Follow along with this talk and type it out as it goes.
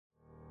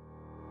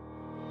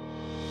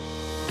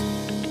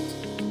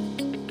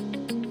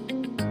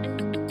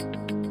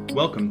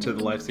Welcome to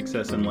the Life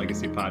Success and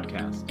Legacy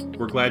podcast.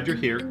 We're glad you're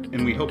here,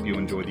 and we hope you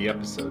enjoy the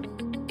episode.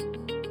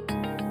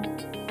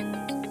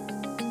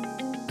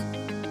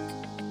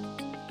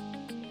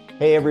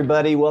 Hey,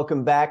 everybody.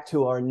 Welcome back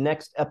to our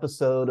next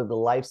episode of the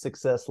Life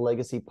Success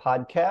Legacy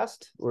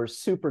podcast. We're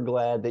super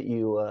glad that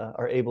you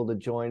are able to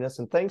join us.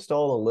 And thanks to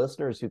all the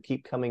listeners who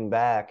keep coming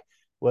back,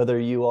 whether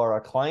you are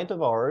a client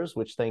of ours,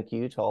 which thank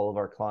you to all of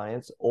our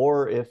clients,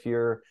 or if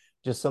you're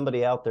just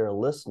somebody out there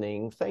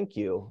listening, thank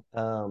you.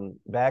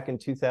 Back in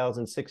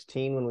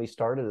 2016, when we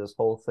started this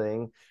whole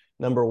thing,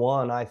 number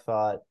one, I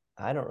thought,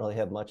 I don't really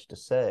have much to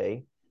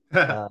say.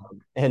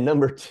 And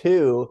number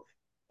two,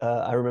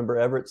 I remember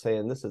Everett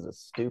saying, this is a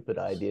stupid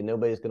idea.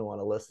 Nobody's going to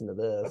want to listen to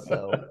this.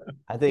 So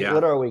I think,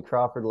 What are we,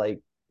 Crawford, like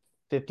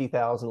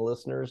 50,000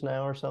 listeners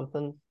now or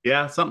something?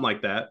 Yeah, something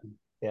like that.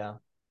 Yeah.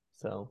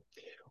 So,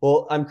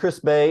 well, I'm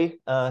Chris Bay.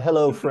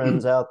 Hello,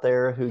 friends out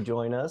there who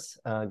join us.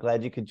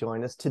 Glad you could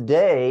join us.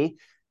 Today,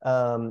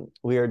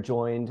 we are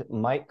joined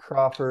Mike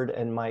Crawford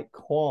and Mike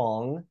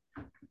Kwong.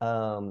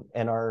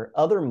 And our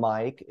other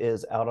Mike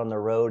is out on the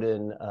road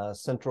in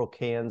central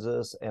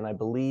Kansas and I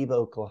believe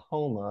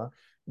Oklahoma,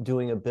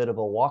 doing a bit of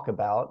a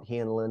walkabout. He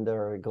and Linda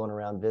are going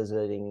around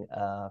visiting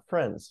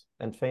friends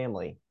and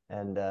family.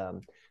 And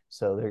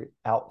so they're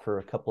out for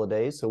a couple of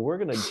days. So we're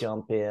going to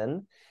jump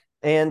in.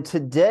 And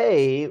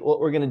today,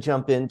 what we're going to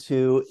jump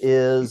into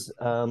is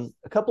a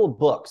couple of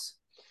books.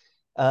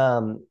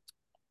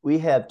 We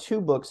have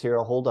two books here,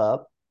 I'll hold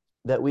up,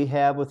 that we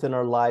have within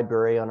our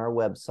library on our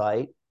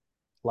website,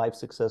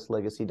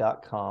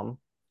 lifesuccesslegacy.com.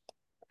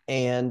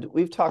 And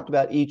we've talked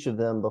about each of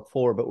them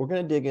before, but we're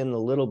going to dig in a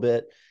little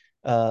bit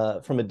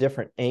from a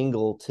different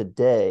angle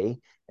today.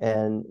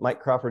 And Mike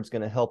Crawford's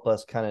going to help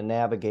us kind of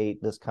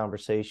navigate this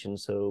conversation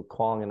so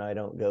Kwong and I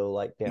don't go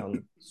like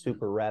down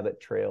super rabbit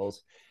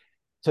trails.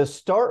 To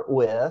start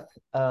with,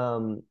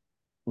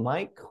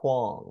 Mike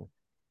Kwong,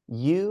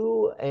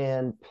 you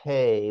and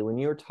Pei, when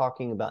you were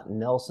talking about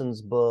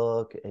Nelson's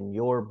book and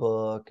your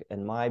book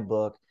and my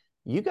book,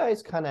 you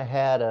guys kind of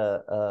had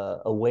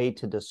a way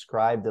to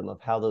describe them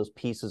of how those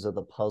pieces of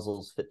the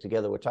puzzles fit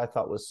together, which I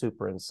thought was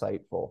super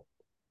insightful.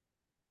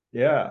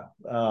 Yeah,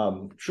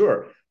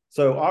 sure.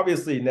 So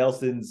obviously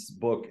Nelson's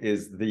book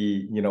is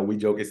we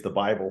joke it's the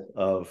Bible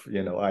of,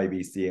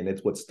 IBC, and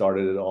it's what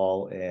started it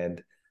all,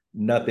 and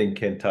nothing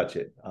can touch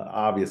it,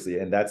 obviously.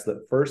 And that's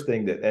the first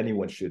thing that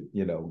anyone should,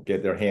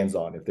 get their hands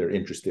on if they're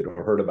interested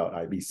or heard about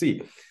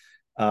IBC.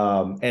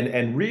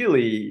 And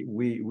really,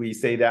 we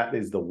say that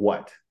is the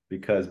what,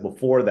 because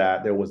before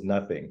that, there was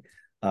nothing.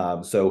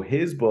 So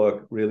his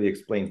book really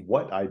explains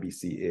what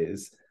IBC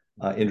is,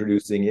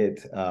 introducing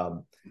it.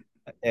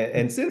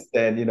 And since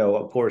then,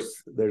 of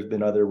course, there's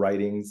been other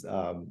writings.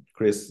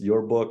 Chris,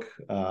 your book,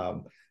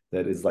 that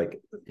is like,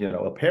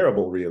 a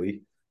parable,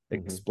 really,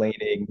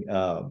 explaining,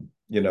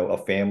 a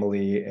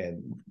family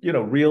and,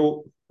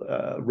 real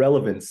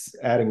relevance,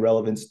 adding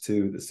relevance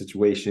to the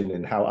situation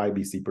and how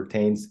IBC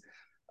pertains,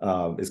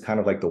 is kind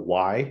of like the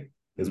why,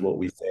 is what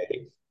we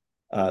say.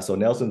 So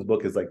Nelson's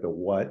book is like the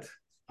what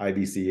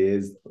IBC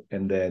is,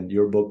 and then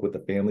your book with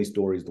the family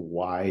story is the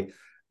why.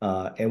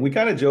 And we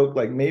kind of joke,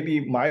 like,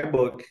 maybe my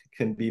book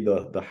can be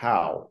the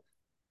how,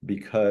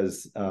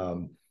 because,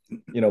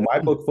 my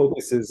book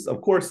focuses, of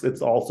course,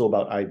 it's also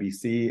about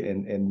IBC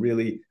and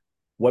really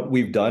what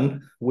we've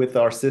done with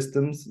our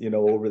systems,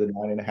 over the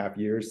 9.5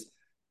 years,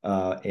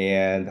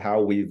 and how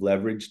we've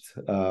leveraged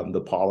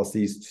the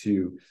policies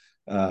to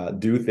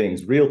do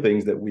things, real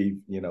things that we've,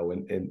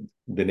 and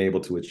been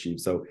able to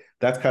achieve. So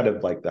that's kind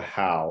of like the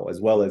how,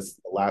 as well as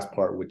the last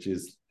part, which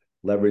is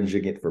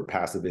leveraging it for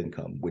passive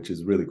income, which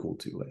is really cool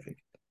too, I think.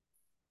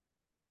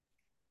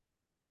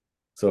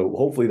 So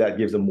hopefully that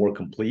gives a more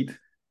complete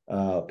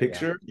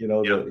picture.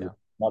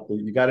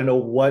 You got to know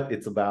what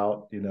it's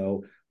about,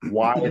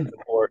 why it's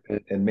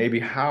important, and maybe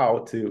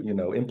how to,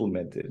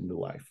 implement it into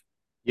life.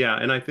 Yeah.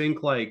 And I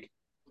think like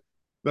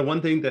the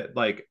one thing that,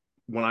 like,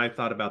 when I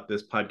thought about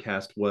this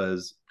podcast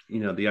was,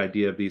 the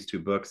idea of these two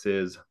books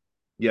is,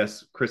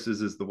 yes,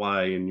 Chris's is the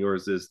why and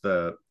yours is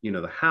the,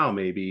 the how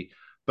maybe.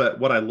 But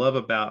what I love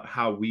about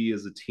how we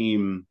as a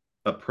team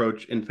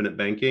approach infinite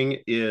banking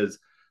is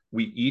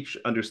we each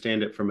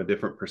understand it from a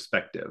different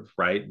perspective,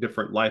 right?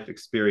 Different life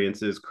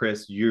experiences.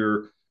 Chris,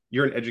 you're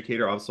an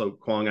educator. Also,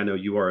 Kwong, I know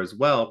you are as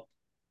well.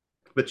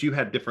 But you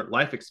had different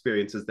life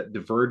experiences that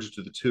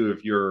diverged the two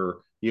of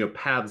your,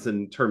 paths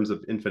in terms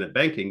of infinite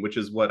banking, which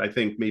is what I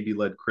think maybe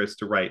led Chris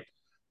to write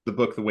the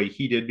book the way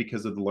he did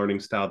because of the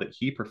learning style that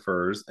he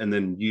prefers. And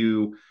then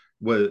you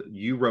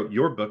wrote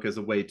your book as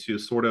a way to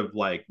sort of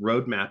like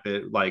roadmap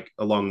it, like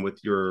along with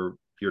your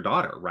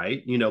daughter,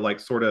 right? Like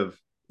sort of,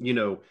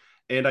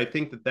 and I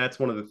think that that's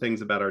one of the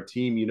things about our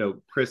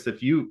team. Chris,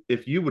 if you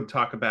would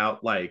talk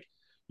about like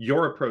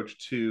your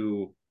approach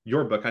to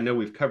your book, I know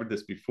we've covered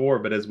this before,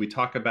 but as we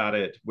talk about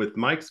it with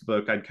Mike's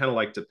book, I'd kind of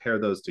like to pair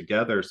those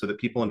together so that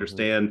people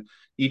understand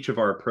each of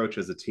our approach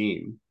as a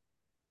team.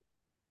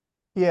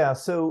 Yeah,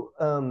 so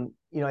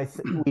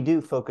we do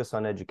focus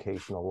on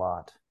education a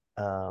lot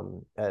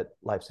at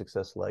Life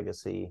Success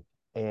Legacy,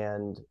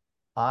 and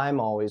I'm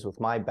always, with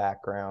my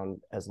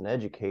background as an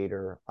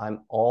educator,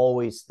 I'm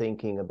always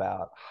thinking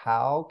about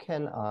how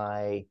can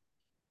I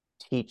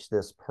teach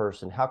this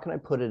person? How can I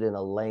put it in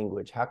a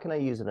language? How can I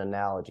use an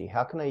analogy?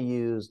 How can I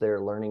use their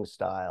learning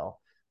style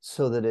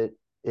so that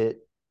it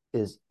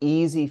is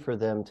easy for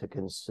them to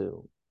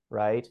consume,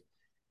 right?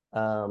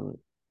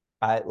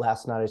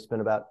 Last night I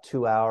spent about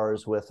 2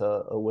 hours with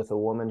a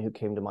woman who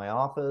came to my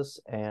office,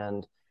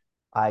 and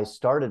I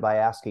started by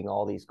asking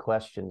all these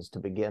questions to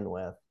begin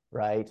with,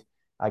 right?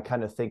 I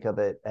kind of think of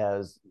it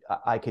as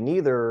I can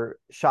either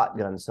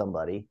shotgun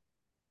somebody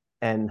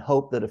and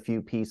hope that a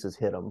few pieces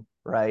hit them,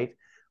 right?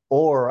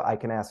 Or I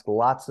can ask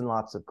lots and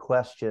lots of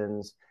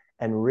questions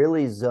and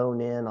really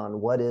zone in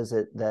on what is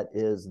it that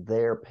is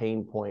their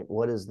pain point,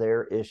 what is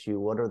their issue,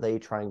 what are they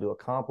trying to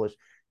accomplish.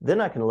 Then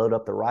I can load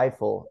up the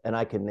rifle and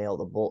I can nail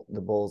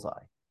the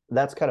bullseye.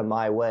 That's kind of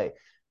my way.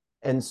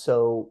 And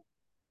so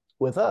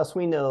with us,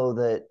 we know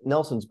that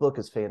Nelson's book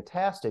is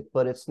fantastic,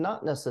 but it's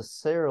not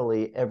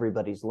necessarily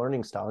everybody's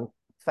learning style. In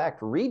fact,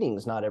 reading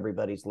is not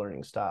everybody's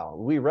learning style.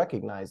 We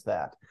recognize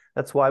that.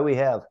 That's why we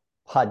have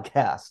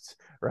podcasts,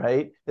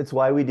 right? It's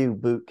why we do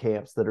boot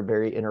camps that are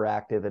very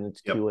interactive, and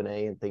it's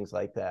Q&A and things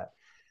like that.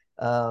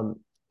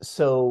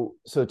 So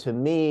to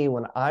me,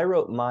 when I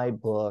wrote my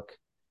book,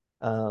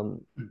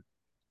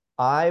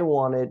 I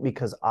wanted,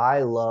 because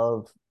I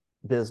love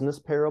business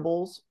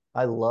parables.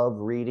 I love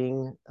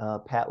reading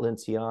Pat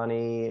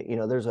Lenciani. You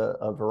know, there's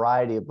a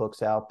variety of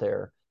books out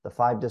there. The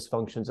 5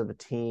 Dysfunctions of a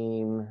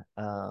Team,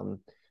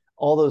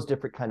 all those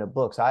different kind of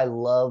books. I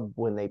love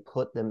when they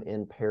put them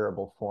in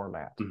parable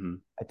format. Mm-hmm.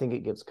 I think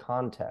it gives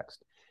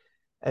context.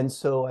 And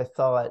so I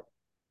thought,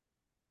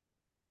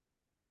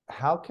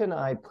 how can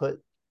I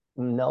put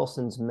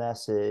Nelson's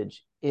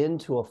message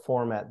into a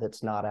format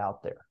that's not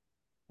out there?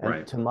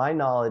 And to my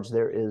knowledge,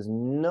 there is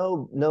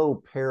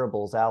no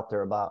parables out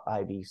there about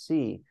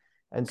IBC.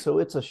 And so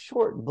it's a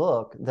short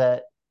book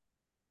that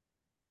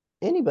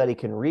anybody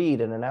can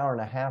read in an hour and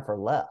a half or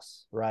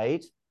less,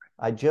 right?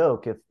 I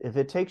joke, if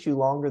it takes you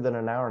longer than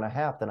an hour and a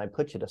half, then I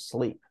put you to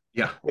sleep.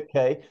 Yeah.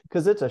 Okay.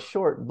 Because it's a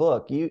short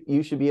book.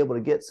 You should be able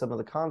to get some of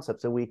the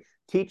concepts, and we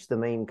teach the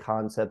main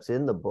concepts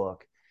in the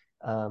book.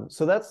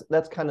 So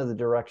that's kind of the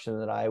direction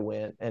that I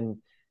went. And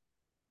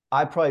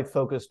I probably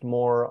focused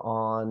more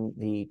on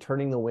the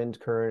turning the wind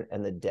current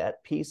and the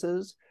debt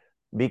pieces,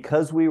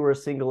 because we were a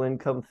single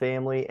income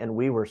family and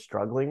we were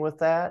struggling with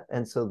that.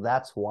 And so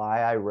that's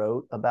why I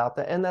wrote about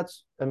that. And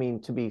that's, I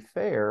mean, to be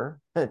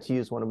fair, to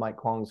use one of Mike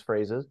Kwong's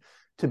phrases,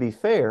 to be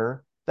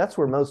fair, that's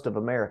where most of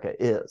America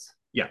is.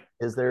 Yeah.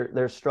 Is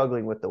they're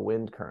struggling with the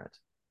wind current.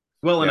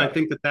 Well, and I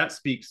think that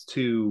speaks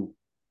to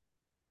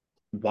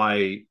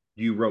why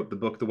you wrote the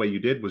book the way you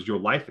did, was your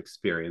life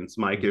experience,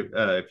 Mike.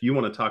 Mm-hmm. If you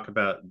want to talk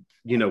about,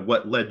 you know,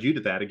 what led you to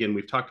that, again,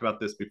 we've talked about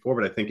this before,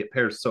 but I think it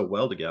pairs so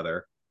well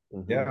together.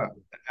 Mm-hmm. Yeah,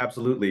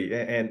 absolutely.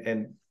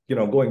 And you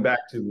know, going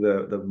back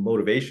to the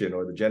motivation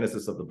or the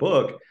genesis of the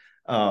book,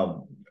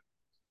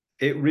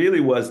 it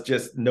really was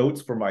just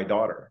notes for my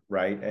daughter,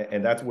 right?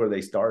 And that's where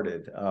they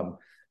started.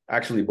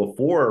 Actually,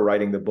 before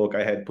writing the book,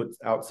 I had put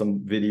out some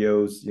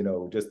videos, you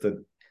know, just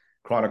to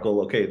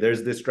chronicle, okay,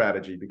 there's this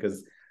strategy,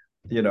 because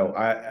you know,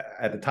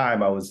 at the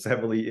time I was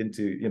heavily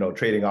into, you know,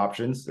 trading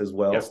options as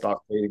well,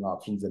 stock trading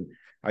options, and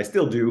I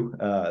still do.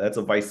 That's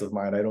a vice of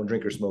mine. I don't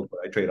drink or smoke, but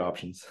I trade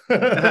options.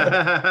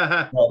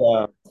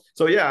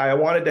 So yeah, I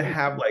wanted to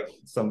have like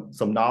some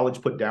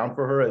knowledge put down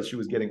for her as she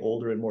was getting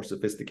older and more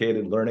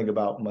sophisticated, learning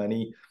about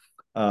money,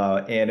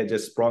 and it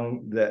just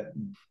sprung that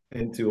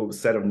into a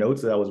set of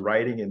notes that I was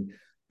writing, and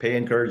Pei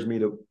encouraged me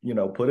to, you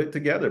know, put it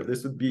together.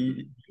 This would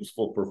be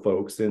useful for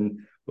folks.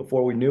 And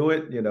before we knew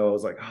it, you know, I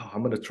was like, oh,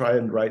 I'm going to try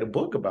and write a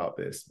book about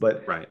this.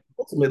 But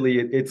ultimately,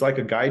 it's like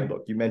a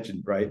guidebook. You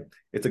mentioned, right?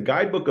 It's a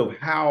guidebook of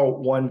how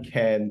one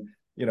can,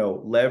 you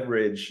know,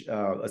 leverage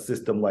a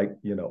system like,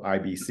 you know,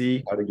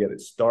 IBC, how to get it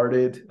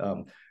started,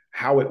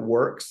 how it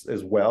works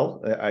as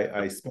well.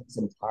 I spent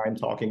some time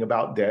talking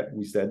about debt.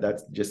 We said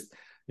that's just,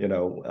 you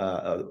know,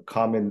 a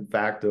common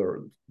factor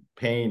or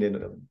pain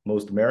in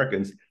most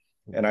Americans.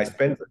 And I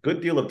spent a good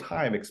deal of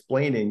time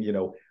explaining, you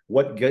know,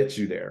 what gets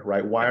you there,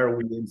 right? Why are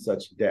we in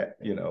such debt,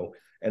 you know?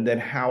 And then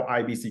how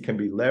IBC can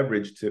be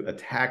leveraged to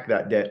attack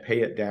that debt,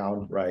 pay it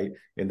down, right,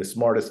 in the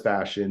smartest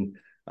fashion.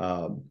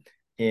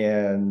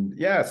 And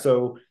yeah,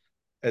 so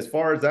as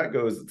far as that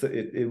goes,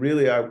 it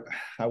really, I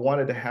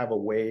wanted to have a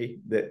way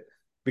that,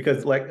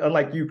 because like,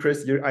 unlike you,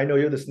 Chris, I know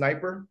you're the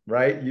sniper,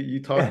 right?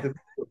 You talk to,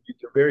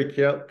 you're very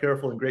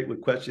careful and great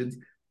with questions.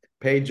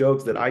 Pay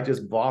jokes that I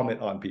just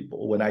vomit on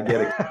people when I get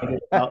excited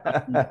about.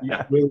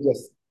 Really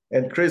just,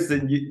 and Chris,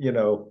 and you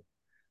know,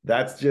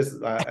 that's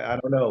just, I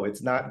don't know,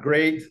 it's not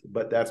great,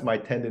 but that's my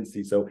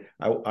tendency. So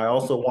I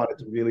also wanted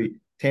to really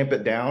tamp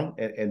it down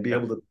and be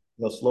able to,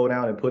 you know, slow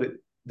down and put it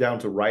down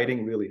to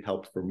writing really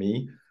helped for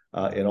me,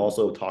 and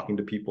also talking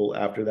to people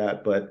after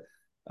that. But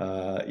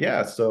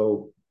yeah,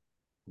 so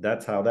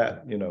that's how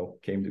that, you know,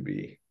 came to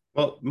be.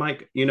 Well,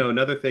 Mike, you know,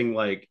 another thing,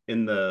 like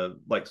in the,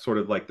 like sort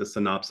of like the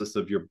synopsis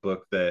of your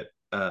book that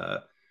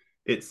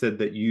it said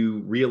that you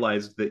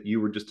realized that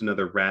you were just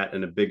another rat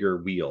in a bigger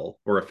wheel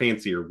or a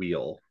fancier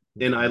wheel.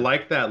 And I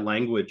like that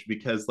language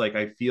because like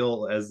I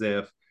feel as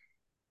if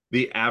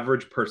the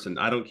average person,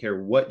 I don't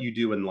care what you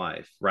do in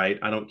life, right?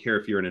 I don't care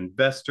if you're an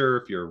investor,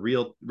 if you're a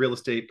real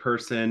estate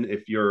person,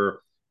 if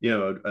you're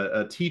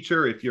a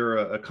teacher, if you're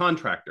a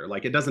contractor,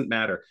 like it doesn't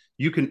matter.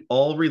 You can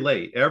all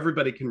relate.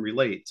 Everybody can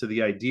relate to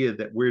the idea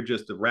that we're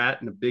just a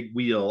rat in a big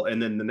wheel,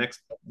 and then the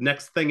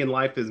next thing in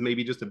life is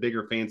maybe just a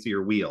bigger,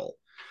 fancier wheel.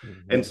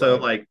 And so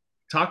right. like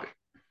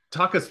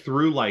talk us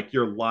through like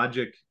your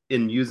logic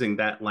in using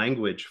that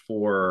language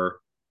for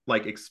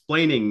like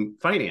explaining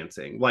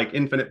financing, like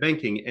infinite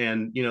banking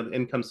and the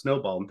income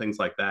snowball and things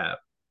like that.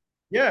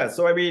 Yeah,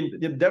 so I mean,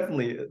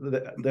 definitely,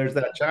 there's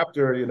that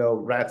chapter,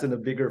 rats in a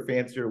bigger,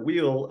 fancier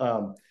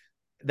wheel.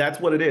 That's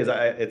what it is.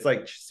 It's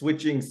like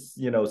switching,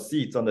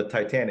 seats on the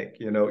Titanic.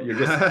 You're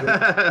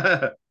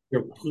just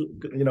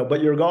you're,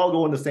 but you're all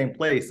going the same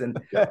place. And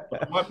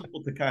what I want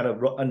people to kind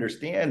of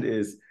understand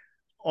is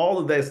all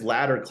of this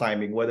ladder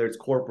climbing, whether it's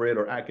corporate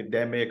or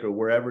academic or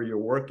wherever you're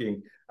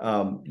working,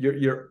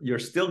 you're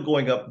still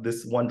going up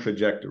this one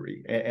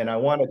trajectory. And I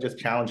want to just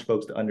challenge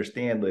folks to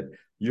understand that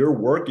you're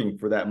working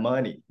for that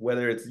money,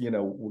 whether it's,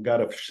 we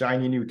got a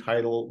shiny new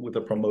title with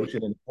a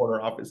promotion in the corner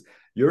office,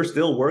 you're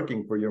still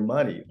working for your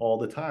money all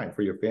the time,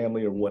 for your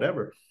family or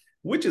whatever,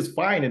 which is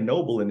fine and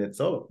noble in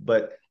itself.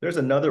 But there's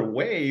another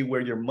way where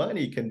your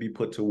money can be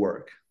put to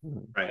work.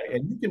 Right.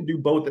 And you can do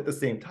both at the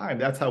same time.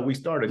 That's how we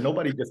started.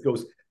 Nobody just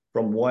goes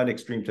from one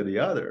extreme to the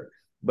other,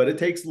 but it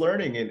takes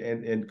learning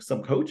and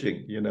some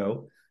coaching,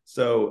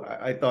 So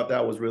I thought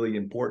that was really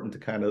important to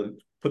kind of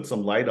put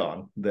some light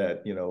on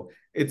that,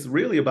 it's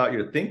really about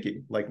your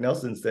thinking. Like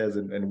Nelson says,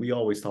 and we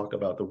always talk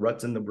about the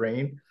ruts in the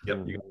brain.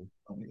 Yep. You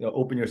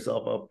open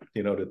yourself up,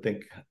 to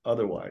think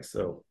otherwise.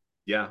 So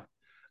yeah.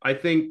 I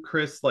think,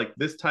 Chris, like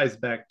this ties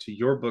back to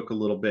your book a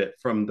little bit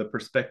from the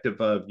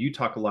perspective of you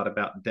talk a lot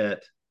about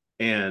debt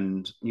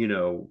and,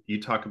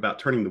 you talk about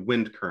turning the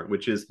wind current,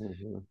 which is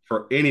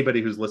for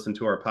anybody who's listened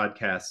to our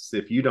podcasts,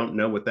 if you don't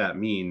know what that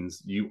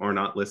means, you are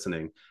not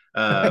listening,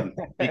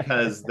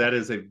 because that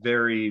is a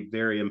very,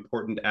 very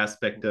important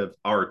aspect of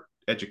our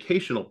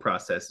educational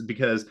process.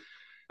 Because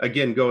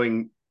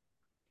again,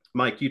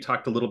 Mike, you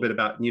talked a little bit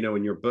about,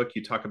 in your book,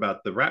 you talk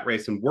about the rat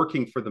race and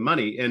working for the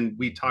money. And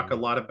we talk a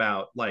lot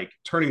about like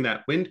turning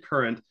that wind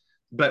current,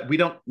 but we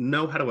don't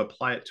know how to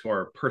apply it to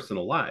our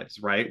personal lives,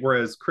 right?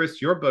 Whereas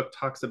Chris, your book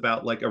talks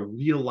about like a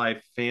real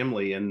life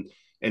family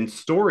and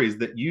stories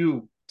that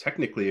you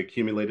technically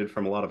accumulated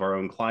from a lot of our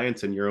own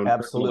clients and your own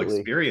personal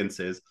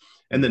experiences.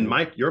 And then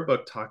Mike, your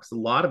book talks a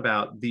lot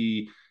about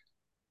the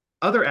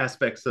other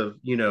aspects of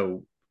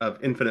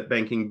infinite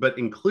banking, but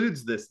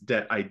includes this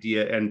debt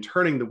idea and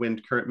turning the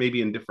wind current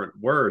maybe in different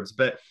words.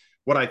 But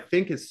what I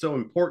think is so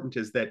important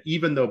is that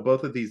even though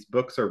both of these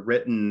books are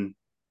written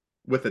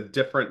with a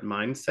different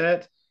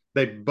mindset,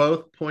 they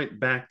both point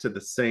back to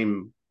the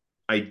same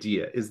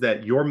idea, is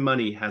that your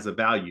money has a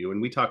value.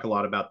 And we talk a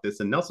lot about this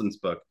in Nelson's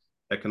book,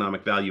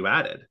 Economic Value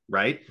Added,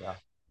 right? Yeah.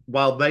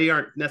 While they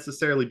aren't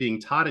necessarily being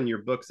taught in your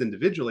books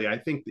individually, I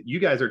think that you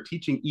guys are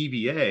teaching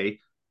EVA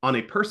on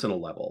a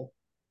personal level.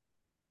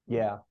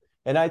 Yeah.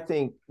 And I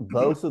think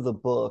both of the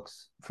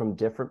books, from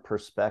different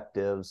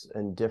perspectives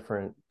and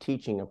different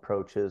teaching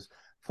approaches,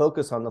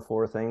 focus on the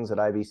four things that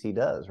IBC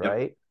does,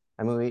 right? Yep.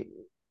 I mean,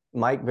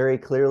 Mike very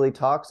clearly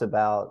talks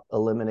about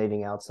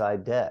eliminating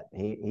outside debt.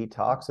 He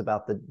talks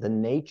about the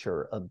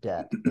nature of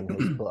debt in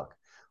his book.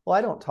 Well,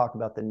 I don't talk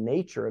about the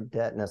nature of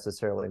debt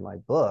necessarily in my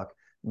book,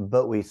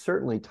 but we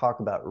certainly talk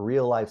about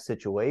real life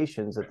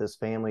situations that this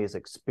family is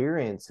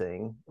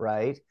experiencing,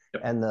 right?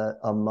 Yep. And the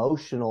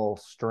emotional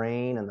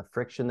strain and the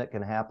friction that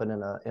can happen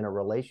in a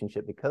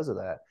relationship because of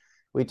that.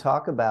 We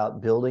talk about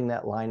building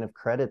that line of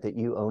credit that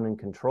you own and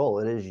control.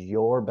 It is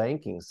your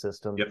banking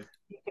system. Yep.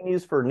 You can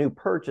use for new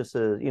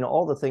purchases,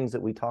 all the things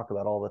that we talk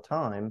about all the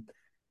time.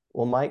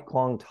 Well, Mike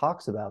Kwong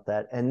talks about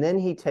that. And then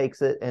he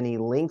takes it and he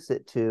links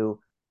it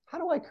to, how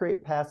do I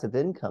create passive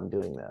income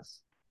doing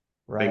this?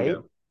 Right.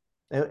 Bingo.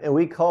 And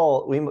we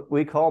call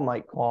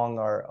Mike Kwong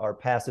our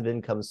passive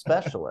income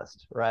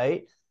specialist,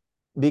 right?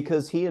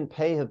 Because he and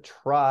Pei have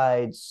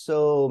tried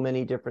so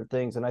many different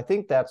things. And I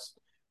think that's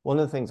one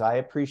of the things I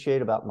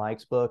appreciate about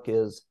Mike's book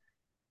is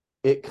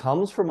it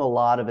comes from a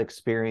lot of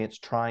experience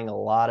trying a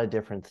lot of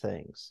different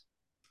things.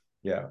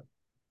 Yeah.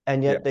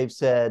 And yet they've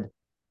said,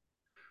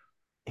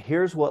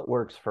 here's what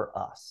works for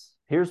us.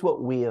 Here's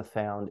what we have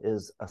found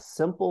is a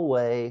simple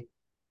way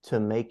to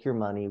make your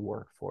money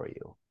work for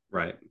you.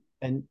 Right.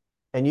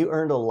 And you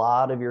earned a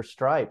lot of your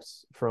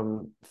stripes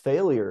from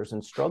failures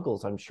and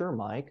struggles, I'm sure,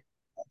 Mike.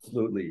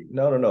 Absolutely.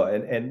 No.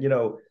 And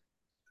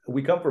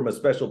we come from a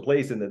special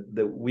place in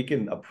that we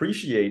can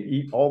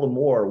appreciate all the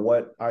more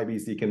what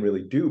IBC can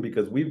really do,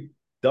 because we've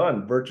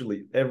done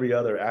virtually every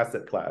other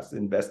asset class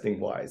investing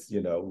wise,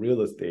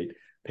 real estate,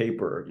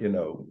 paper,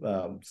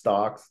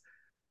 stocks,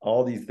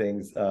 all these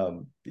things,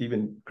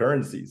 even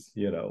currencies,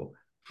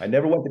 I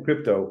never went to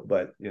crypto,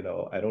 but,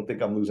 I don't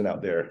think I'm losing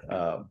out there.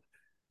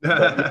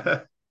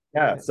 But,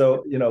 yeah,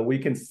 so we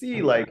can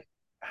see like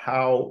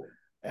how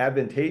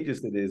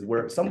advantageous it is,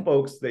 where some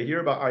folks, they hear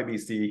about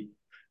IBC,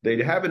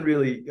 they haven't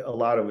really a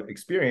lot of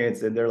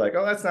experience, and they're like,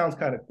 oh, that sounds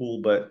kind of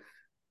cool, but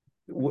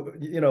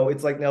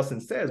it's like Nelson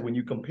says, when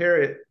you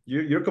compare it,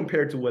 you're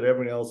compared to what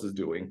everyone else is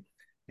doing.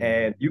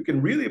 And you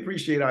can really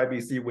appreciate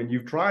IBC when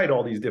you've tried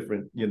all these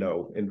different,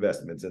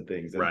 investments and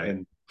things.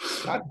 And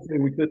not to say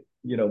we could,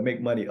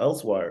 make money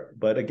elsewhere.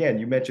 But again,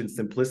 you mentioned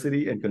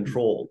simplicity and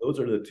control. Those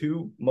are the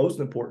two most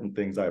important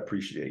things I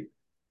appreciate,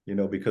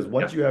 because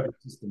once you have a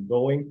system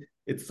going,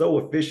 it's so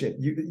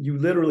efficient. You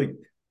literally,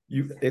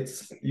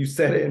 you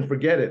set it and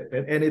forget it,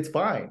 and it's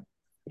fine.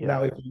 Yeah.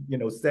 Now, if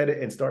you set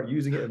it and start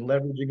using it and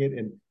leveraging it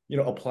and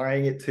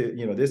applying it to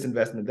this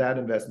investment, that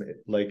investment,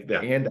 like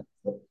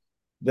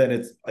then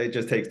it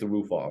just takes the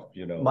roof off.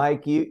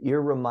 Mike,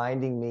 you're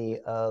reminding me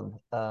of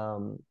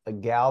a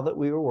gal that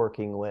we were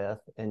working with,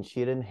 and she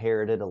had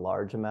inherited a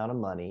large amount of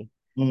money.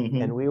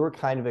 And we were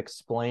kind of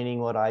explaining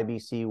what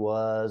IBC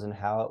was and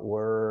how it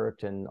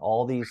worked and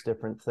all these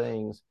different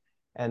things.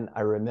 And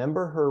I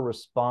remember her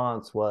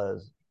response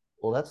was,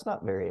 well, that's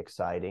not very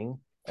exciting.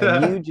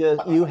 And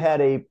you had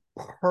a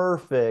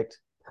perfect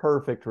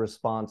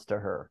response to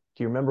her.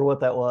 Do you remember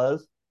what that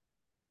was?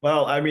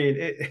 Well, I mean,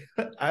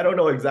 I don't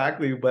know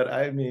exactly, but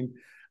I mean,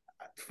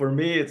 for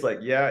me, it's like,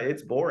 yeah,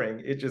 it's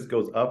boring. It just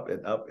goes up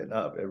and up and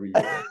up every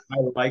year. I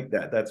like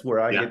that. That's where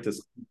I get to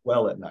sleep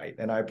well at night.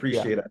 And I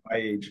appreciate at my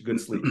age, good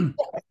sleep.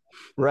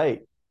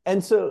 Right.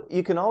 And so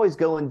you can always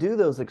go and do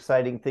those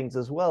exciting things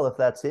as well, if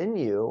that's in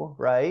you,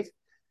 right?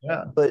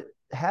 Yeah. But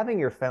having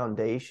your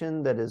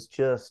foundation that is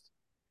just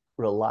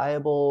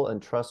reliable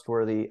and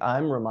trustworthy.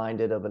 I'm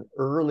reminded of an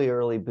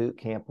early boot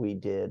camp we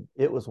did.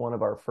 It was one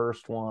of our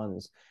first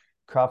ones.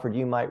 Crawford,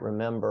 you might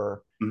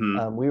remember,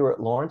 we were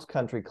at Lawrence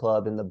Country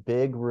Club in the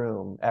big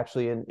room,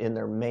 actually in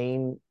their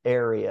main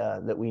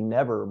area that we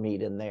never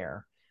meet in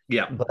there.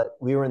 Yeah. But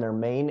we were in their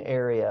main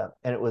area,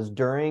 and it was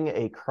during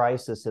a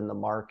crisis in the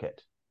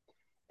market.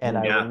 And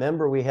I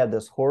remember we had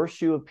this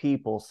horseshoe of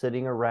people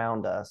sitting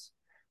around us.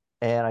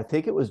 And I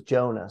think it was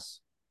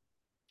Jonas.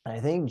 And I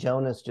think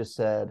Jonas just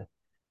said,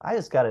 I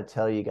just got to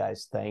tell you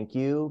guys, thank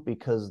you,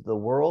 because the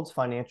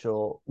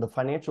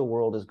financial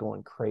world is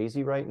going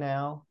crazy right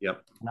now.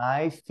 Yep. And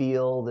I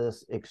feel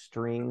this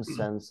extreme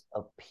sense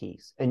of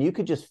peace. And you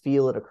could just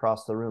feel it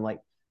across the room. Like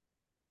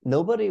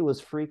nobody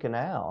was freaking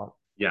out.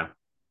 Yeah.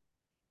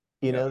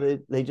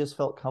 They just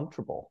felt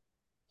comfortable.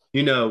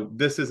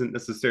 This isn't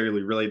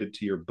necessarily related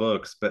to your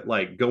books, but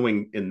like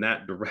going in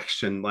that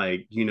direction,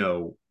 like,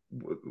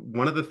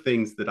 one of the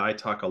things that I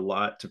talk a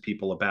lot to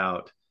people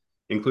about,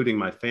 including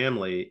my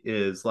family,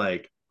 is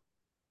like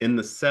in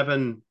the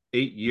 7-8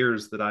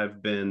 years that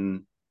I've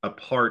been a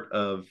part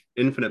of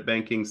Infinite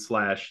Banking /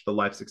 the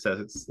Life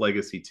Success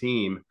Legacy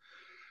team,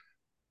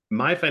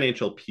 my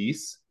financial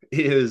peace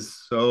is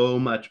so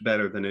much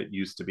better than it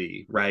used to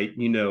be, right?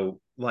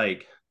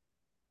 Like,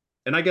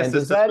 and I guess and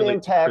does that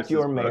impact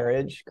your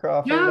marriage,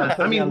 Crawford? Yeah,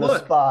 I mean, on the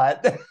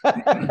spot.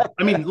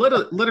 I mean,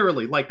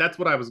 literally, like that's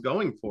what I was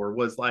going for,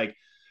 was like,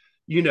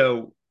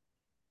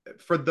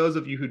 for those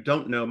of you who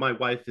don't know, my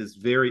wife is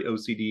very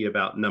OCD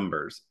about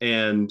numbers,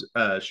 and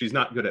she's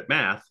not good at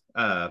math.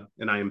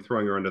 And I am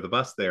throwing her under the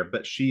bus there,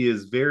 but she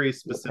is very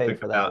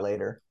specific about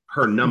later.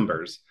 her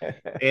numbers.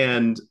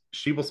 And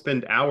she will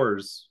spend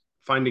hours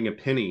finding a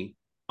penny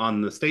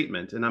on the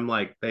statement. And I'm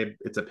like, babe,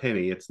 it's a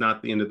penny. It's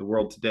not the end of the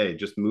world today.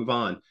 Just move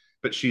on.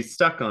 But she's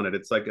stuck on it.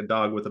 It's like a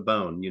dog with a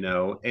bone,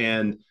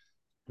 And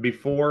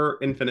before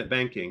Infinite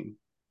Banking,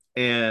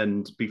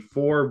 and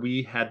before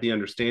we had the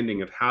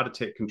understanding of how to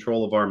take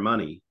control of our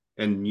money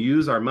and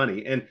use our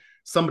money, and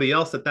somebody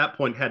else at that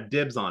point had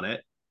dibs on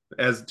it,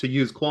 as to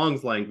use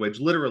Kwong's language,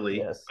 literally.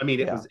 Yes. I mean,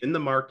 it was in the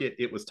market.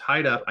 It was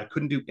tied up. I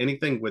couldn't do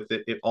anything with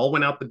it. It all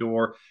went out the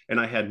door, and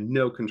I had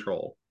no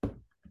control.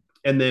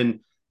 And then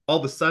all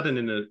of a sudden,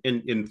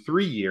 in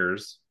 3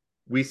 years,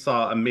 we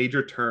saw a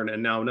major turn.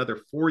 And now another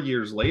 4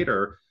 years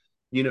later,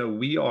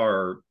 we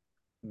are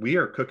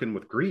cooking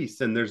with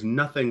grease, and there's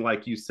nothing,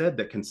 like you said,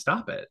 that can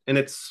stop it. And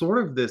it's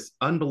sort of this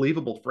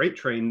unbelievable freight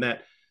train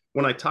that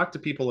when I talk to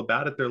people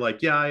about it, they're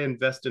like, yeah, I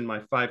invest in my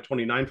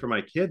 529 for my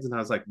kids. And I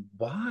was like,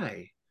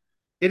 why?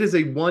 It is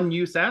a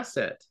one-use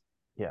asset.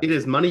 Yeah. It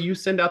is money you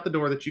send out the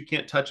door that you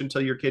can't touch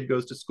until your kid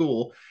goes to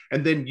school.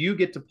 And then you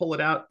get to pull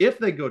it out if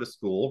they go to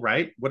school,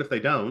 right? What if they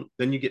don't?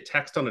 Then you get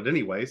taxed on it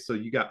anyway. So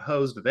you got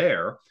hosed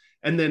there.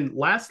 And then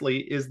lastly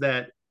is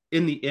that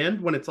in the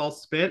end, when it's all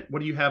spent,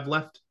 what do you have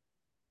left?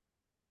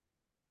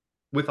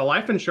 With a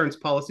life insurance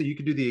policy, you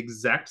could do the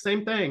exact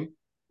same thing.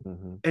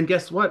 Mm-hmm. And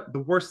guess what? The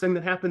worst thing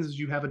that happens is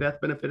you have a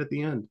death benefit at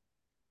the end.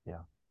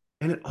 Yeah.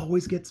 And it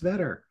always gets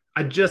better.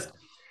 I just,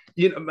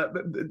 the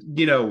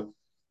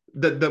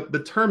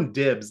term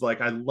dibs,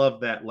 like I love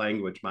that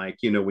language, Mike.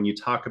 When you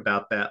talk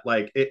about that,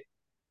 like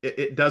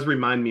it does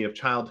remind me of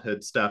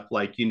childhood stuff,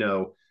 like,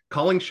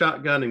 calling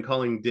shotgun and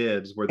calling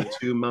dibs were the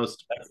two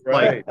most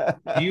right.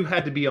 Like you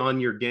had to be on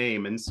your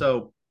game. And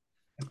so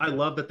I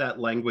love that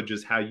language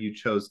is how you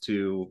chose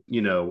to,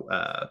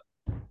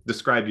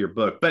 describe your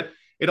book, but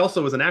it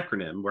also was an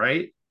acronym,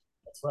 right?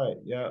 That's right.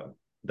 Yeah.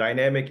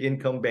 dynamic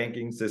income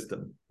banking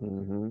system.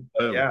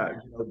 Yeah,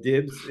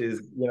 Dibs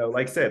is,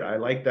 like I said, I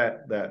like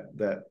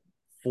that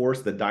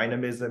force, the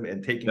dynamism,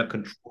 and taking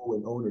control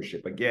and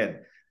ownership. Again,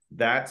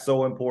 that's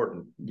so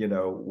important.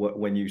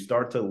 When you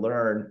start to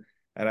learn,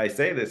 and I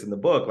say this in the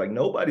book, like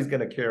nobody's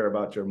going to care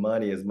about your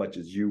money as much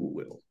as you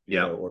will.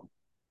 Or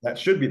that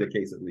should be the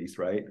case at least,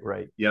 right?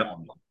 Right. Yep.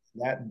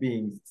 That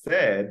being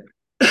said,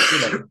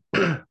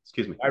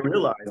 excuse me, I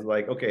realized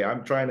like, okay,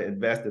 I'm trying to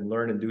invest and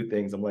learn and do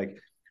things. I'm like,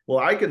 well,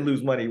 I can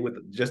lose money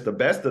with just the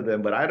best of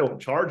them, but I don't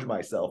charge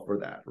myself for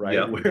that, right?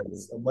 Yep.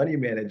 Whereas a money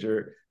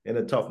manager in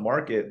a tough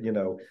market,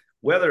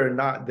 whether or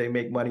not they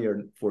make money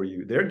for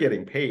you, they're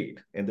getting paid,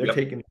 and they're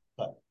taking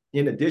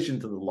in addition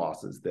to the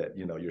losses that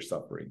you're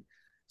suffering.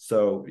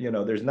 So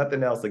there's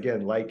nothing else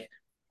again like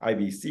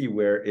IBC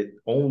where it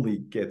only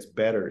gets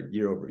better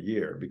year over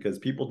year, because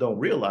people don't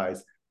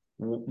realize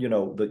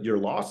that your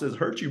losses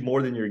hurt you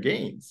more than your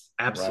gains.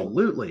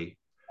 Absolutely.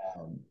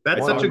 Right?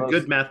 That's such a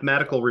good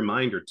mathematical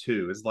reminder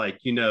too, is like,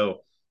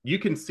 you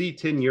can see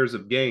 10 years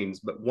of gains,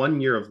 but 1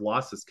 year of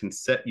losses can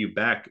set you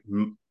back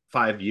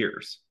 5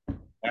 years.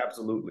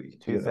 Absolutely.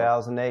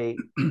 2008,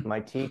 my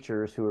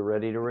teachers who were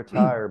ready to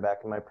retire back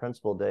in my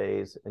principal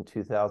days, in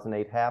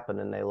 2008 happened,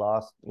 and they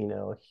lost,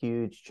 a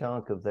huge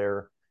chunk of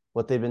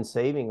what they've been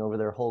saving over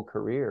their whole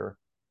career,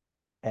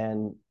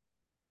 and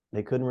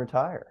they couldn't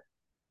retire.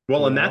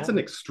 Well, and that's an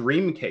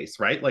extreme case,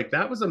 right? Like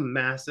that was a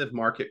massive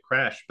market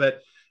crash. But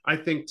I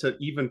think to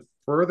even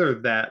further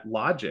that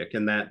logic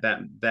and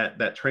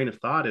that train of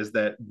thought is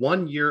that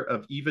 1 year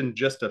of even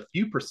just a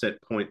few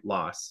percent point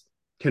loss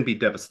can be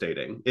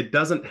devastating. It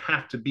doesn't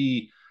have to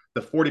be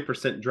the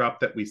 40%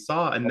 drop that we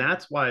saw. And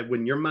that's why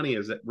when your money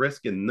is at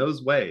risk in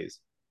those ways,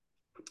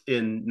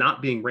 in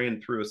not being ran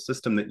through a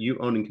system that you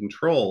own and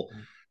control,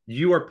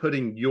 you are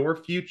putting your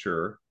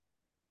future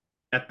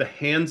at the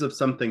hands of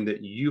something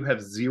that you have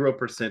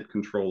 0%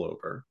 control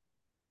over.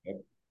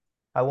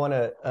 I want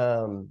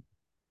to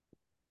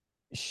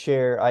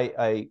share.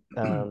 I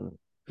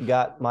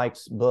got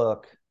Mike's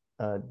book,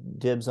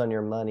 Dibs on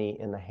Your Money,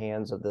 in the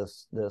hands of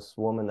this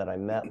woman that I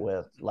met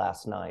with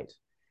last night,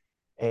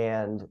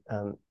 and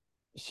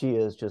she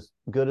is just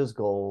good as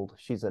gold.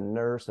 She's a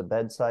nurse, a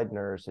bedside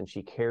nurse, and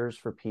she cares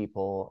for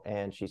people,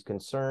 and she's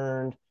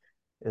concerned,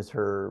 is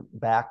her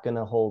back going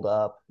to hold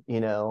up?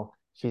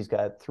 She's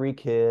got 3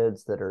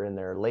 kids that are in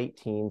their late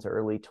teens,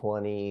 early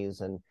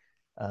 20s, and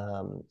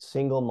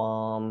single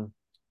mom.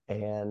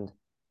 And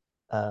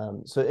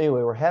so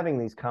anyway, we're having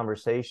these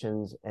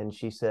conversations, and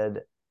she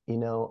said,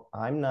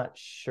 I'm not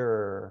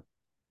sure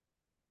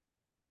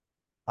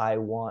I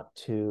want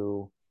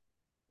to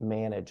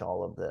manage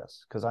all of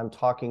this, because I'm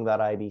talking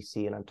about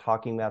IBC and I'm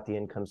talking about the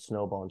income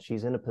snowball, and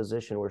she's in a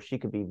position where she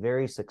could be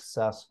very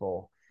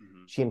successful.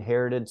 She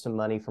inherited some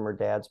money from her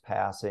dad's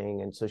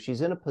passing, and so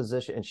she's in a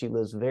position, and she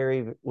lives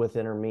very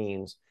within her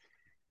means.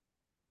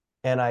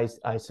 And I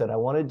said, I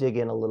want to dig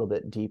in a little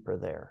bit deeper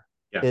there.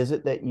 Yeah. Is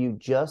it that you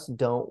just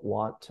don't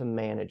want to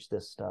manage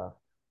this stuff,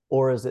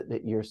 or is it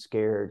that you're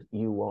scared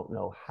you won't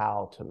know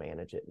how to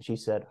manage it? And she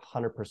said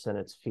 100%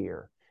 it's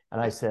fear. And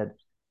I said,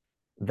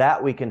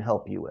 that we can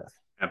help you with.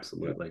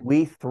 Absolutely.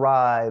 We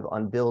thrive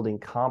on building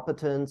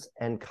competence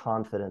and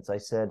confidence. I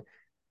said,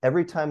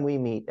 every time we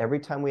meet, every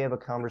time we have a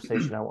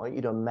conversation, I want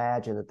you to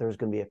imagine that there's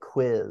going to be a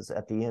quiz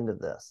at the end of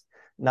this.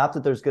 Not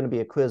that there's going to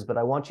be a quiz, but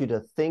I want you to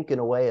think in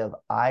a way of,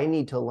 I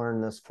need to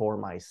learn this for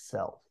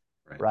myself,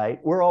 right?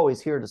 We're always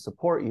here to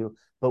support you,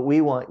 but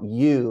we want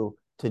you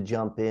to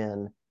jump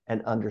in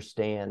and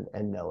understand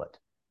and know it.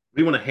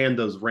 We want to hand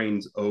those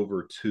reins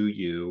over to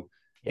you.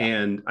 Yeah.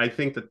 And I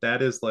think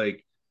that is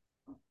like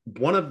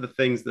one of the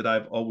things that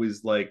I've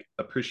always like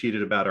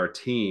appreciated about our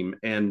team.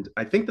 And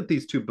I think that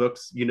these 2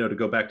 books, to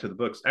go back to the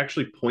books,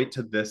 actually point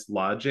to this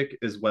logic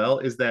as well,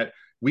 is that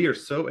we are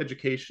so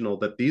educational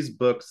that these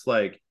books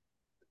like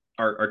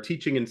are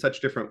teaching in such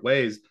different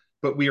ways,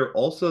 but we are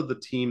also the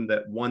team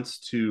that wants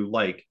to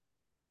like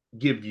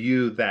give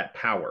you that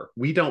power.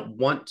 We don't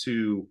want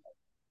to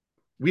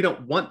be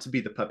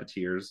the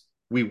puppeteers.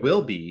 We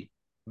will be,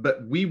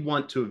 but we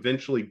want to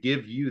eventually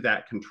give you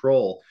that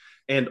control.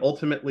 And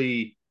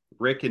ultimately,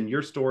 Rick, in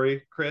your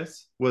story,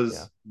 Chris,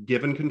 was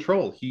given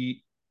control.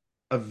 He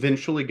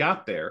eventually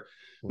got there.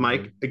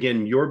 Mike,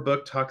 again, your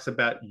book talks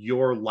about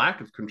your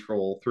lack of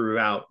control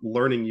throughout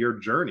learning your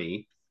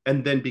journey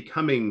and then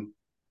becoming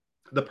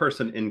the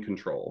person in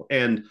control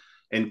and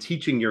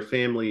teaching your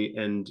family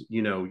and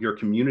your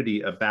community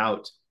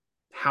about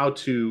how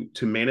to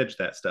manage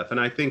that stuff. And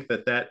I think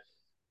that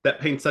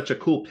paints such a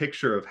cool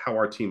picture of how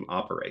our team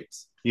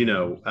operates,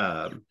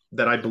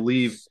 that I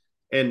believe,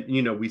 and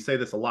we say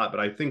this a lot,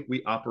 but I think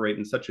we operate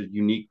in such a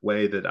unique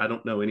way that I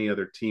don't know any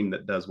other team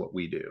that does what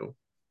we do.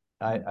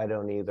 I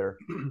don't either.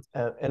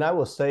 And I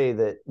will say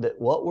that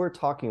what we're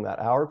talking about,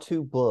 our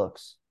 2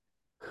 books,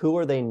 who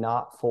are they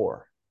not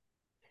for?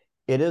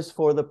 It is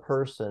for the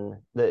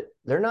person that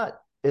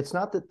it's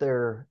not that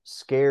they're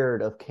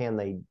scared of can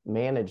they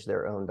manage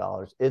their own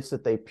dollars. It's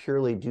that they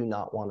purely do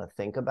not want to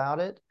think about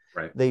it.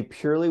 Right. They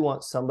purely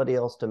want somebody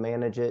else to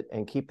manage it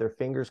and keep their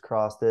fingers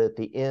crossed that at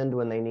the end,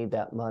 when they need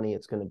that money,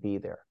 it's going to be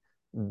there.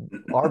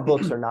 Our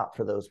books are not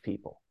for those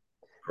people.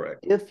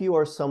 Correct. If you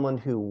are someone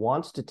who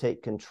wants to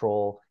take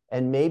control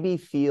and maybe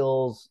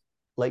feels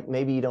like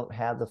maybe you don't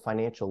have the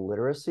financial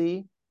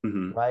literacy,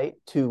 right,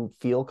 to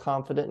feel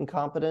confident and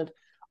competent,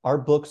 our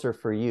books are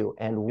for you.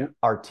 And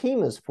our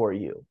team is for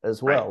you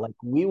as well. Right. Like,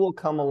 we will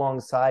come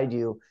alongside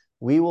you.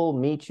 We will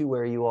meet you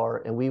where you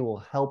are, and we will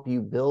help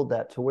you build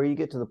that to where you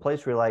get to the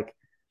place where you're like,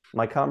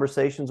 my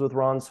conversations with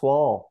Ron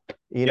Swall,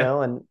 you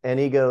know, and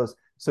he goes,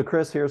 so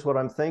Chris, here's what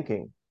I'm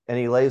thinking. And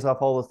he lays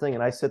off all the thing.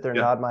 And I sit there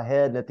and nod my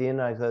head. And at the end,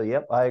 I go,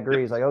 yep, I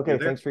agree. He's like, okay,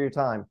 thanks for your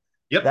time.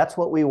 Yep. That's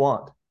what we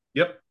want.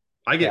 Yep.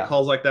 I get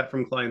calls like that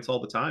from clients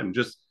all the time.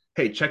 Just,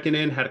 hey, checking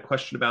in, had a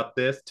question about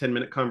this,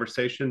 10-minute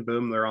conversation,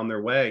 boom, they're on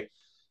their way.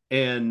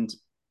 And,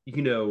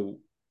 you know,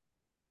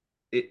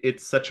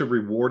 it's such a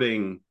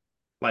rewarding,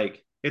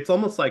 like, it's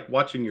almost like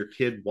watching your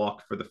kid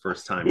walk for the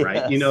first time,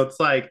 right? You know, it's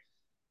like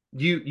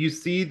you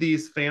see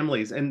these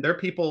families, and they're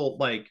people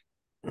like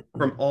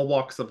from all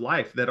walks of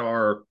life that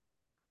are,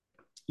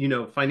 you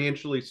know,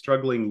 financially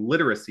struggling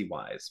literacy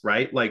wise,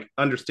 right? Like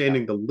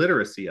understanding the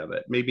literacy of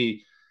it,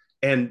 maybe.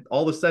 And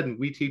all of a sudden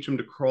we teach them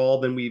to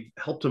crawl, then we've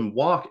helped them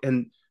walk.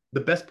 And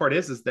the best part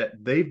is that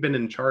they've been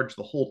in charge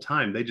the whole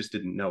time. They just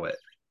didn't know it.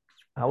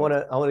 I want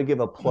to give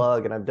a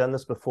plug, and I've done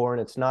this before,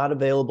 and it's not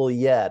available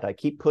yet. I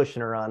keep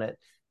pushing her on it,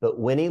 but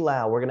Winnie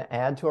Lau, we're going to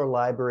add to our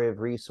library of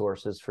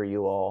resources for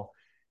you all.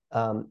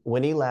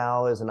 Winnie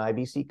Lau is an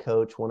IBC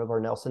coach, one of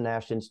our Nelson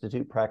Nash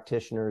Institute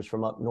practitioners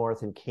from up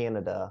north in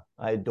Canada.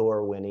 I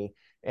adore Winnie,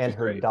 and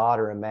her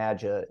daughter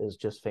Imaja is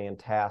just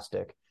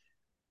fantastic.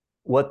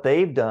 What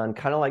they've done,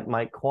 kind of like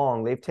Mike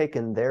Kwong, they've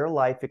taken their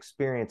life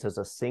experience as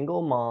a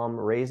single mom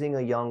raising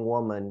a young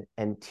woman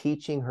and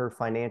teaching her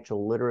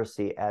financial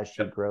literacy as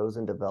she grows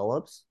and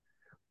develops.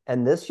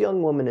 And this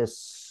young woman is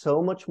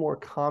so much more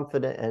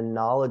confident and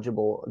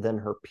knowledgeable than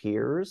her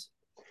peers.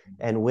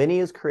 And Winnie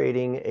is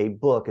creating a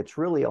book. It's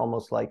really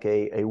almost like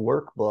a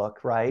workbook,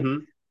 right?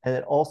 And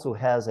it also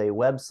has a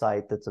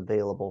website that's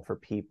available for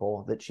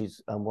people that she's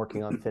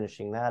working on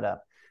finishing that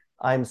up.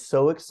 I'm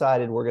so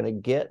excited. We're going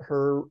to get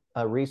her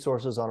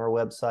resources on our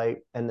website,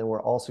 and then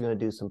we're also going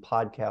to do some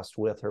podcasts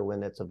with her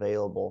when it's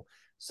available.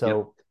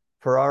 So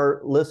for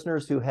our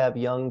listeners who have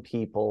young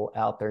people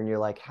out there and you're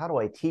like, how do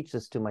I teach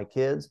this to my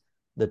kids?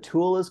 The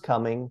tool is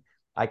coming.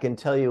 I can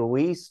tell you,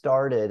 we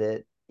started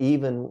it,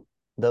 even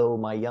though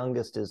my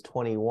youngest is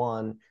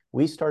 21,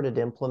 we started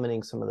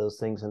implementing some of those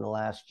things in the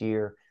last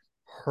year.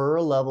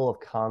 Her level of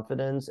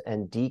confidence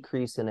and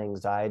decrease in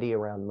anxiety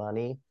around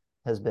money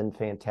has been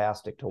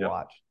fantastic to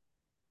watch.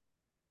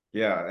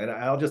 Yeah, and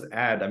I'll just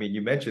add, I mean,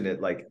 you mentioned it,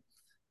 like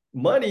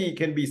money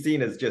can be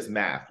seen as just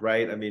math,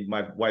 right? I mean,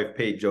 my wife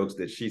Paige jokes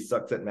that she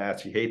sucks at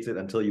math. She hates it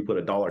until you put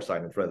a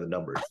 $sign in front of the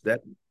numbers. That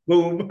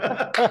boom.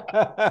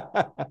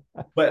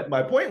 But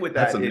my point with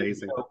that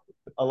is, you know,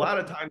 a lot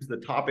of times the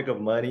topic of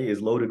money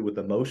is loaded with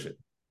emotion,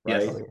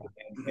 right? Yes.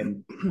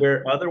 And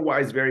we're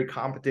otherwise very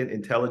competent,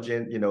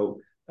 intelligent, you know,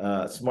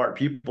 smart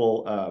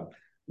people.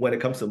 When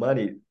it comes to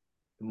money,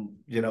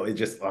 you know, it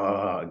just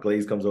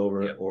glaze comes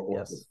over, or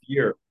the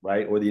fear,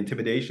 right, or the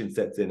intimidation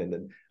sets in, and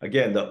then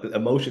again the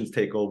emotions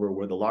take over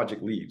where the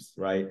logic leaves,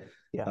 right?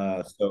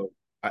 So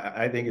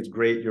I think it's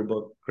great, your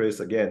book, Chris,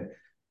 again,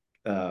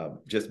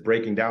 just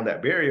breaking down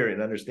that barrier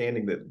and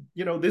understanding that,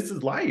 you know, this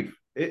is life.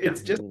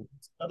 It's just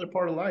another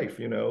part of life,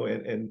 you know,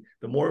 and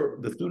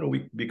the sooner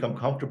we become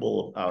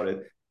comfortable about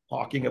it,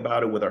 talking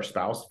about it with our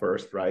spouse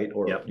first, right,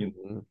 or you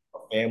know,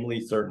 our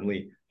family,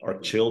 certainly our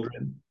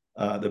children,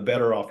 the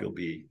better off you'll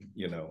be,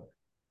 you know.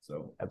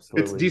 So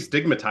absolutely, it's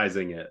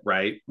destigmatizing it,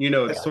 right? You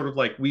know, it's sort of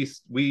like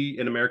we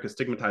in America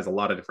stigmatize a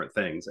lot of different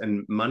things,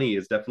 and money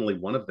is definitely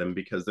one of them,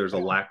 because there's a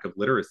lack of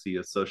literacy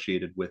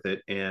associated with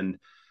it. And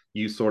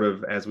you sort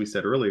of, as we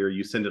said earlier,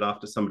 you send it off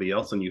to somebody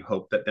else and you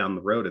hope that down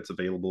the road it's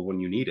available when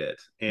you need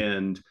it.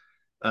 And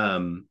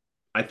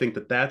I think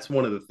that that's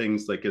one of the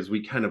things, like, as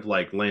we kind of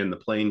like land the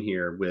plane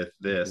here with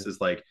this,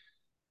 is like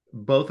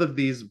both of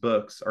these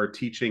books are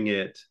teaching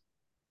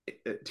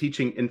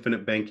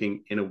infinite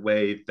banking in a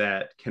way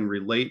that can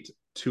relate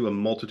to a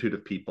multitude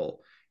of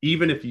people.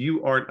 Even if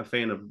you aren't a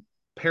fan of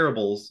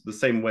parables the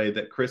same way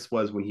that Chris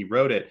was when he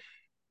wrote it,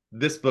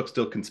 this book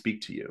still can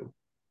speak to you.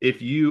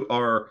 If you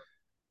are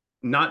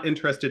not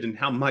interested in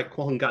how Mike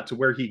Kwong got to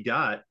where he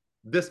got,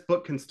 this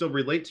book can still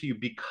relate to you,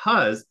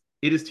 because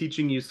it is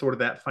teaching you sort of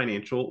that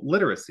financial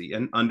literacy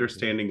and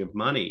understanding of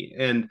money.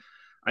 And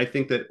I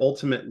think that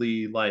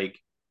ultimately, like,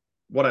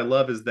 what I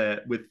love is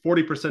that with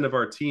 40% of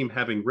our team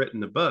having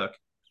written a book,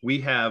 we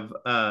have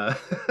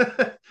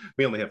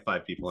we only have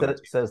 5 people on our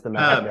team. Says the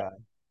math guy.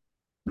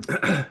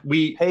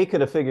 Hey, could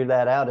have figured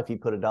that out if you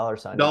put a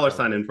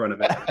 $sign in front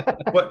of it.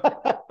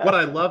 What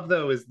I love,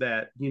 though, is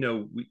that, you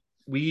know,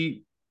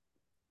 we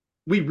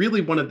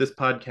really wanted this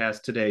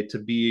podcast today to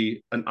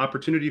be an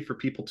opportunity for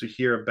people to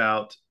hear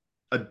about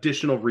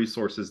additional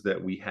resources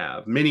that we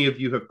have. Many of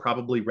you have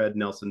probably read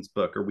Nelson's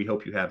book, or we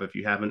hope you have. If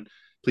you haven't,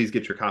 please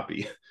get your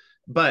copy.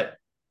 But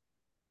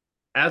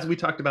as we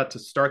talked about to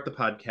start the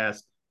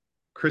podcast,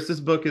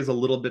 Chris's book is a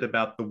little bit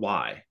about the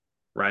why,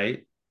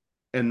 right?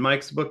 And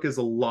Mike's book is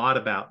a lot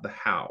about the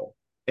how.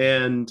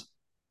 And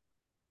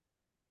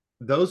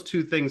those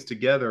two things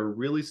together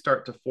really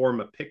start to form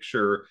a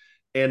picture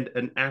and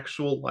an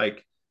actual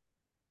like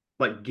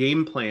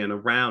game plan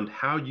around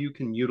how you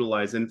can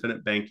utilize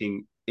infinite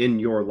banking in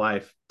your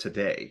life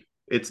today.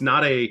 It's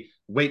not a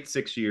wait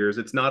 6 years,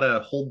 it's not a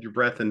hold your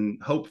breath and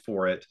hope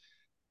for it.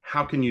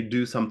 How can you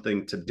do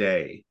something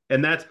today?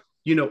 And that's,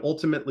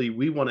 ultimately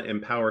we want to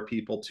empower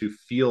people to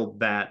feel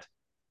that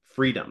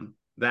freedom,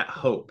 that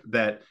hope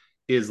that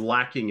is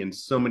lacking in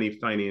so many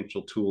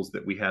financial tools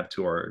that we have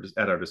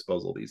at our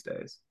disposal these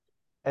days.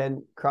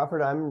 And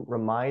Crawford, I'm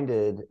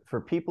reminded,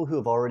 for people who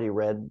have already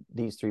read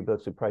these 3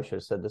 books, we probably should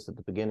have said this at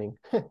the beginning,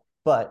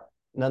 but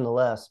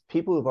nonetheless,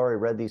 people who've already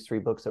read these 3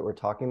 books that we're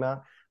talking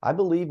about, I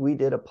believe we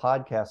did a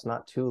podcast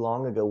not too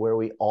long ago where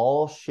we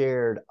all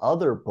shared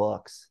other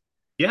books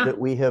that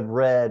we have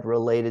read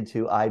related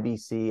to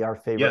IBC, our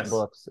favorite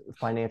books,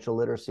 financial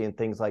literacy and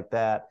things like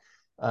that.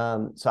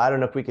 So I don't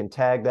know if we can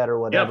tag that or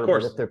whatever,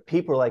 but if there are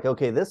people are like,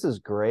 okay, this is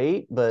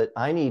great, but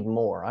I need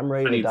more. I'm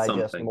ready to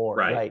digest more.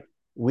 Right.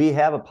 We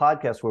have a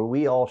podcast where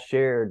we all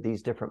shared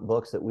these different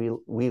books that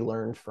we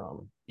learned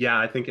from. Yeah,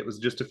 I think it was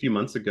just a few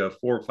months ago,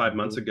 4 or 5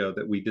 months ago,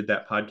 that we did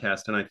that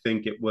podcast. And I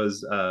think it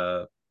was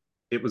a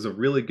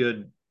really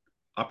good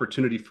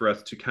opportunity for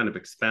us to kind of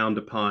expound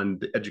upon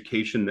the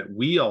education that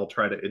we all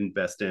try to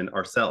invest in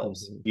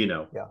ourselves,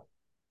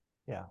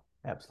 Yeah,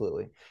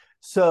 absolutely.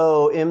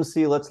 So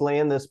MC, let's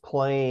land this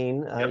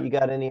plane. You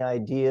got any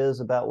ideas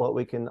about what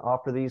we can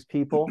offer these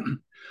people?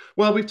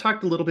 Well, we've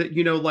talked a little bit,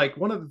 like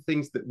one of the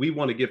things that we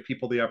want to give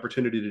people the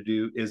opportunity to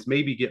do is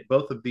maybe get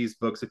both of these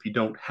books if you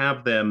don't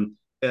have them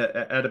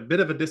at a bit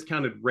of a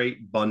discounted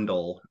rate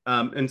bundle.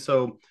 And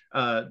so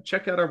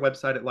check out our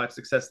website at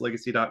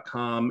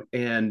lifesuccesslegacy.com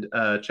and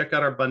check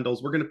out our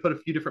bundles. We're going to put a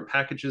few different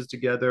packages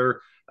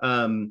together.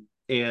 And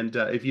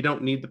if you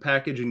don't need the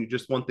package and you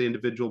just want the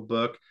individual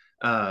book,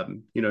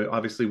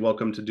 obviously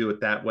welcome to do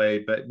it that way.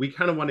 But we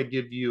kind of want to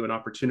give you an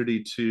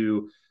opportunity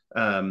to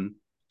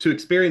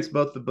experience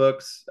both the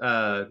books,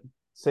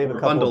 save a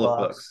bundle of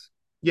books.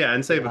 Yeah,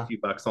 and save a few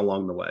bucks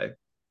along the way.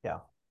 Yeah,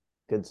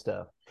 good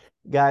stuff.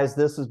 Guys,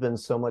 this has been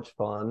so much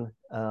fun.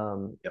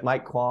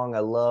 Mike Kwong, I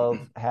love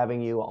having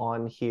you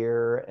on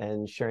here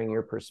and sharing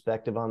your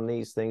perspective on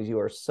these things. You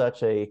are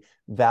such a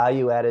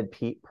value-added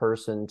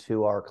person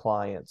to our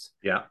clients.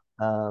 Yeah.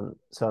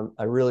 So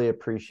I really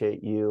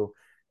appreciate you.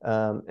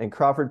 And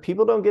Crawford,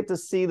 people don't get to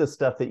see the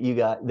stuff that you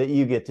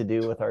get to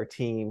do with our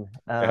team.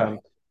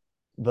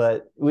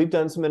 But we've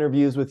done some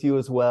interviews with you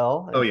as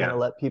well, and kind of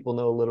let people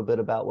know a little bit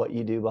about what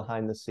you do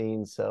behind the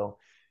scenes. So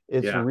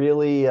it's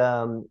really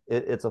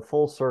it's a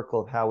full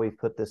circle of how we've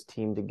put this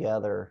team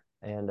together,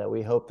 and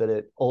we hope that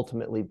it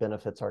ultimately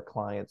benefits our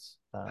clients.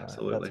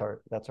 Absolutely,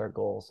 that's our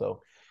goal.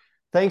 So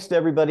thanks to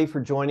everybody for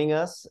joining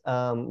us.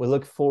 We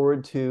look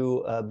forward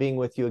to being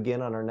with you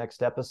again on our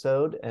next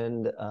episode.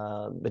 And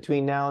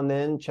between now and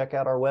then, check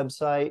out our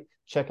website,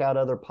 check out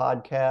other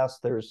podcasts.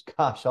 There's,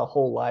 a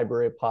whole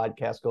library of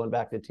podcasts going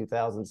back to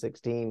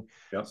 2016.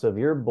 So if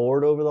you're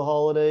bored over the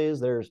holidays,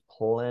 there's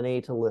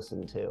plenty to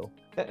listen to.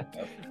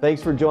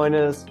 Thanks for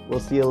joining us. We'll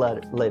see you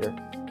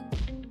later.